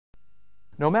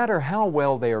No matter how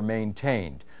well they are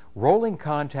maintained, rolling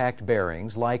contact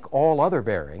bearings, like all other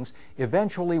bearings,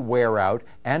 eventually wear out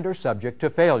and are subject to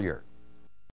failure.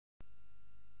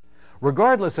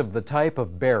 Regardless of the type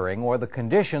of bearing or the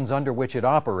conditions under which it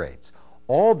operates,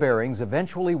 all bearings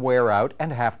eventually wear out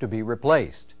and have to be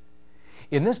replaced.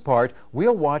 In this part,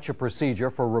 we'll watch a procedure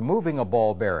for removing a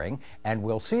ball bearing, and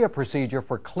we'll see a procedure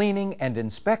for cleaning and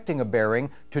inspecting a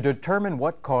bearing to determine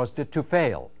what caused it to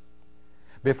fail.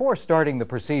 Before starting the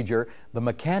procedure, the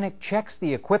mechanic checks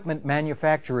the equipment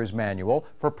manufacturer's manual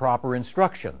for proper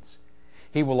instructions.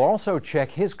 He will also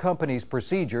check his company's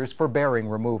procedures for bearing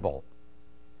removal.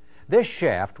 This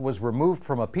shaft was removed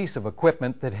from a piece of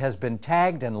equipment that has been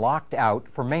tagged and locked out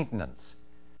for maintenance.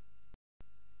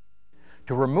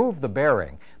 To remove the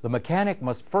bearing, the mechanic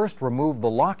must first remove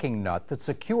the locking nut that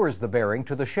secures the bearing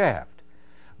to the shaft.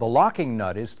 The locking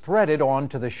nut is threaded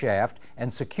onto the shaft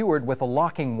and secured with a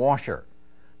locking washer.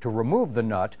 To remove the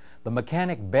nut, the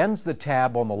mechanic bends the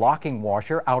tab on the locking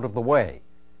washer out of the way.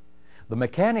 The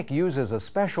mechanic uses a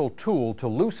special tool to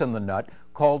loosen the nut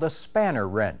called a spanner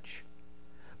wrench.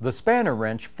 The spanner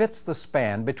wrench fits the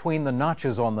span between the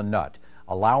notches on the nut,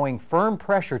 allowing firm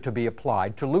pressure to be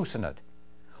applied to loosen it.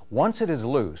 Once it is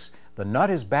loose, the nut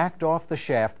is backed off the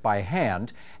shaft by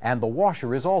hand and the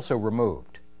washer is also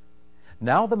removed.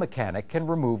 Now the mechanic can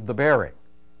remove the bearing.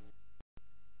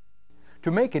 To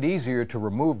make it easier to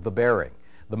remove the bearing,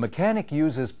 the mechanic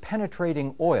uses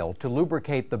penetrating oil to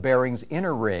lubricate the bearing's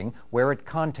inner ring where it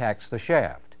contacts the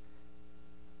shaft.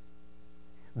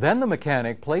 Then the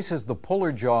mechanic places the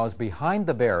puller jaws behind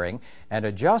the bearing and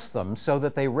adjusts them so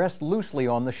that they rest loosely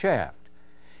on the shaft.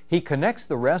 He connects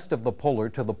the rest of the puller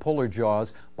to the puller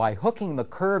jaws by hooking the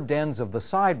curved ends of the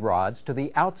side rods to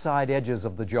the outside edges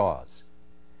of the jaws.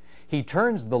 He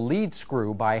turns the lead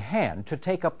screw by hand to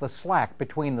take up the slack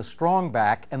between the strong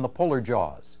back and the puller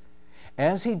jaws.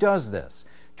 As he does this,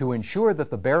 to ensure that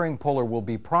the bearing puller will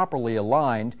be properly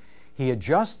aligned, he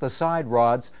adjusts the side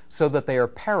rods so that they are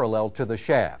parallel to the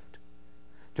shaft.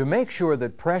 To make sure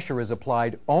that pressure is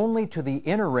applied only to the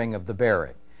inner ring of the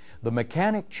bearing, the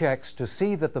mechanic checks to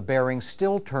see that the bearing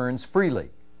still turns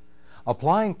freely.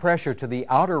 Applying pressure to the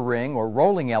outer ring or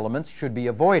rolling elements should be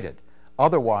avoided,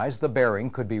 otherwise the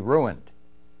bearing could be ruined.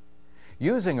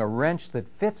 Using a wrench that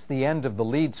fits the end of the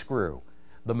lead screw,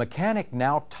 the mechanic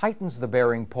now tightens the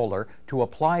bearing puller to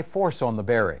apply force on the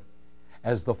bearing.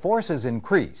 As the force is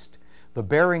increased, the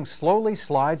bearing slowly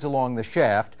slides along the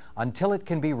shaft until it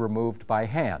can be removed by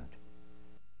hand.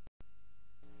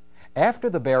 After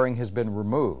the bearing has been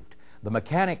removed, the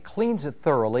mechanic cleans it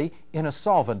thoroughly in a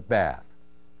solvent bath.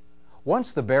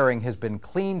 Once the bearing has been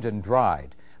cleaned and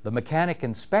dried, the mechanic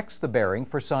inspects the bearing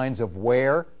for signs of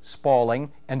wear,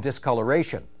 spalling, and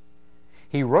discoloration.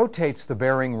 He rotates the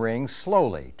bearing rings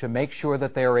slowly to make sure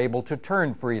that they are able to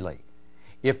turn freely.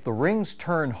 If the rings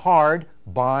turn hard,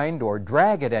 bind, or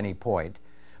drag at any point,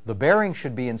 the bearing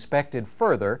should be inspected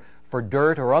further for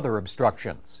dirt or other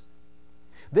obstructions.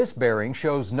 This bearing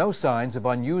shows no signs of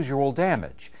unusual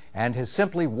damage and has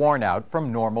simply worn out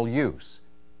from normal use.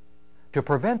 To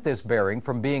prevent this bearing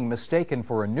from being mistaken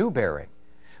for a new bearing,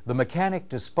 the mechanic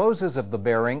disposes of the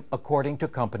bearing according to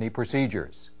company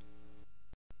procedures.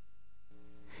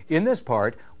 In this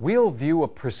part, we'll view a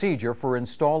procedure for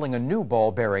installing a new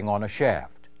ball bearing on a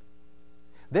shaft.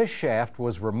 This shaft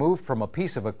was removed from a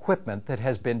piece of equipment that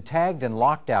has been tagged and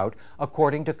locked out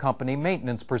according to company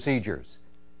maintenance procedures.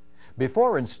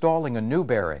 Before installing a new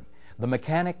bearing, the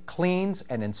mechanic cleans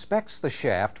and inspects the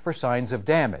shaft for signs of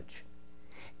damage.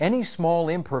 Any small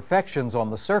imperfections on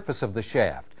the surface of the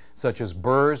shaft, such as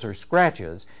burrs or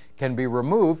scratches, can be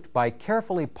removed by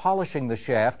carefully polishing the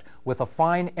shaft with a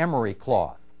fine emery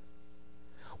cloth.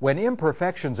 When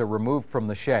imperfections are removed from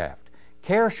the shaft,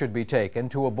 care should be taken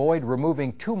to avoid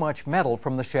removing too much metal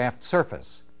from the shaft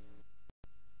surface.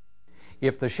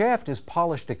 If the shaft is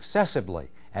polished excessively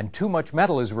and too much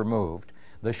metal is removed,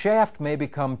 the shaft may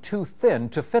become too thin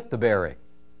to fit the bearing.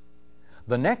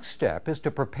 The next step is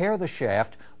to prepare the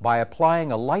shaft by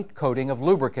applying a light coating of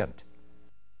lubricant.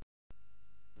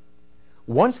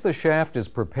 Once the shaft is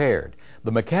prepared,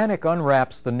 the mechanic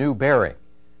unwraps the new bearing.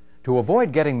 To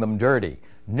avoid getting them dirty,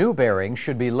 new bearings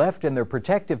should be left in their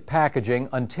protective packaging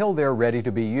until they're ready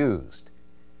to be used.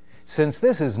 Since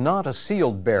this is not a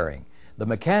sealed bearing, the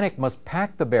mechanic must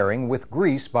pack the bearing with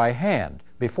grease by hand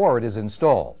before it is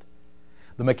installed.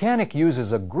 The mechanic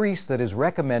uses a grease that is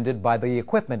recommended by the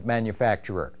equipment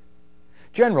manufacturer.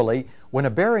 Generally, when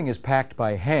a bearing is packed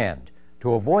by hand,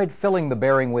 to avoid filling the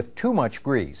bearing with too much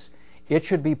grease, it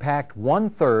should be packed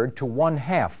 1/3 to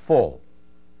 1/2 full.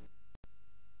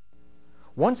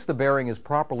 Once the bearing is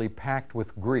properly packed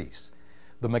with grease,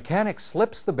 The mechanic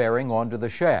slips the bearing onto the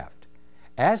shaft.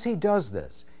 As he does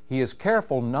this, he is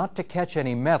careful not to catch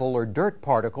any metal or dirt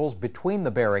particles between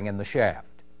the bearing and the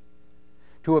shaft.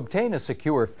 To obtain a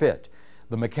secure fit,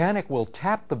 the mechanic will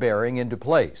tap the bearing into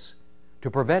place. To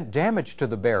prevent damage to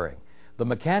the bearing, the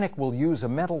mechanic will use a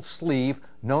metal sleeve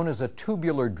known as a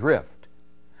tubular drift.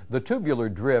 The tubular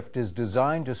drift is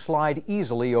designed to slide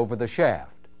easily over the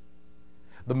shaft.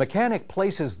 The mechanic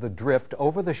places the drift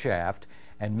over the shaft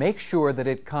and makes sure that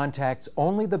it contacts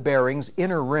only the bearing's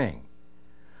inner ring.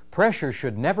 Pressure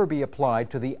should never be applied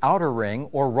to the outer ring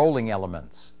or rolling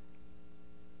elements.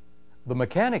 The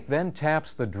mechanic then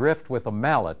taps the drift with a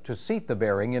mallet to seat the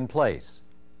bearing in place.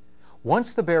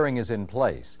 Once the bearing is in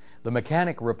place, the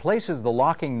mechanic replaces the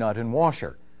locking nut and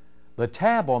washer. The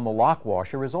tab on the lock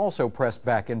washer is also pressed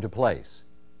back into place.